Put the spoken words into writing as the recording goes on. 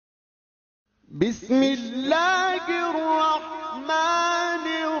بسم الله الرحمن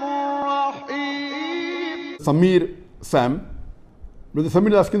الرحيم. Sam. Brother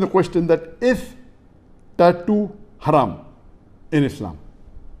Samir is asking the question that is tattoo haram in Islam?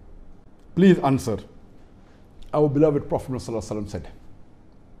 Please answer. Our beloved Prophet ﷺ said,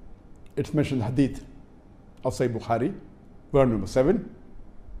 it's mentioned in Hadith of Sahih Bukhari, verse number 7,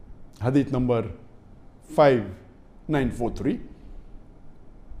 Hadith number 5943,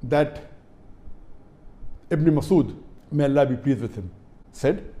 that Ibn Masud, may Allah be pleased with him,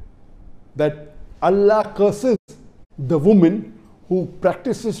 said that Allah curses the woman who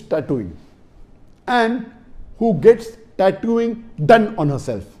practices tattooing and who gets tattooing done on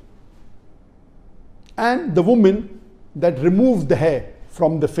herself, and the woman that removes the hair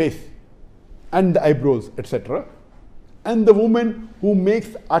from the face and the eyebrows, etc., and the woman who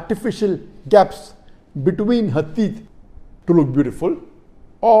makes artificial gaps between her teeth to look beautiful,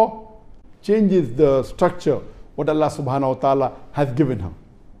 or changes the structure what Allah subhanahu wa ta'ala has given her.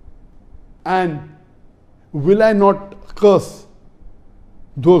 And will I not curse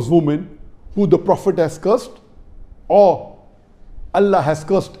those women who the Prophet has cursed or Allah has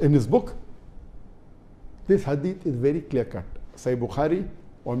cursed in his book? This hadith is very clear cut. Sahih Bukhari,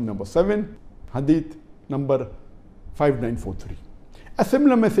 volume number 7, hadith number 5943. A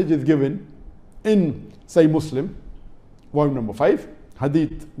similar message is given in Sahih Muslim, volume number 5,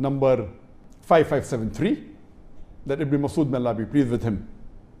 hadith number 5573, that Ibn Masud, may Allah be pleased with him,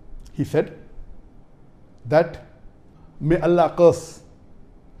 he said that may Allah curse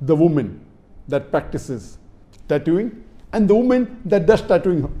the woman that practices tattooing and the woman that does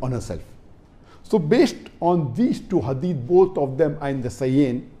tattooing on herself. So based on these two hadith, both of them are in the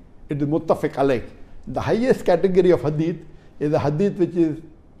Sahihain, it is muttafiq alayh. The highest category of hadith is a hadith which is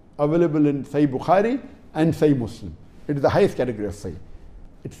available in Sahih Bukhari and Sahih Muslim. It is the highest category of Sahih.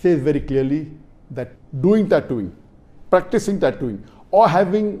 It says very clearly that doing tattooing, practicing tattooing, or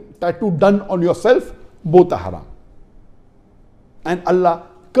having tattoo done on yourself, both are haram. And Allah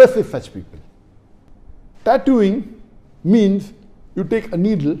curses such people. Tattooing means you take a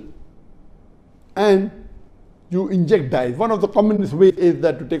needle and you inject dye. One of the commonest ways is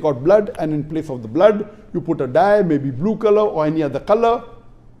that you take out blood, and in place of the blood, you put a dye, maybe blue color or any other color.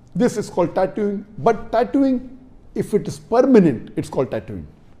 This is called tattooing. But tattooing, if it is permanent, it's called tattooing.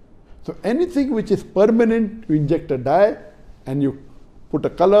 So anything which is permanent, you inject a dye and you put a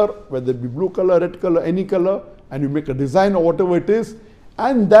color, whether it be blue color, red color, any color, and you make a design or whatever it is,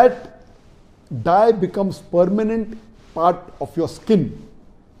 and that dye becomes permanent part of your skin.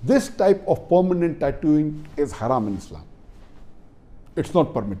 This type of permanent tattooing is haram in Islam. It's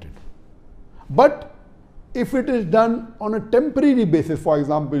not permitted. But if it is done on a temporary basis, for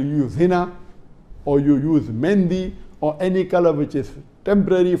example, you use henna, or you use mehndi, or any color which is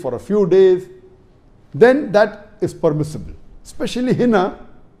temporary for a few days, then that is permissible. Especially henna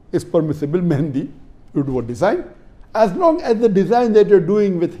is permissible, mehndi, you do a design. As long as the design that you're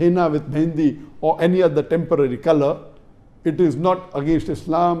doing with henna, with mehndi, or any other temporary color, it is not against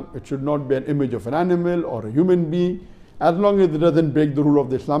Islam, it should not be an image of an animal or a human being. As long as it doesn't break the rule of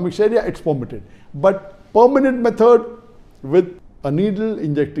the Islamic Sharia, it's permitted. But permanent method with a needle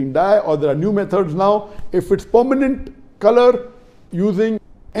injecting dye, or there are new methods now, if it's permanent color using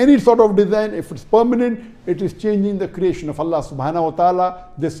any sort of design, if it's permanent, it is changing the creation of Allah subhanahu wa ta'ala.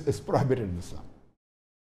 This is prohibited in Islam.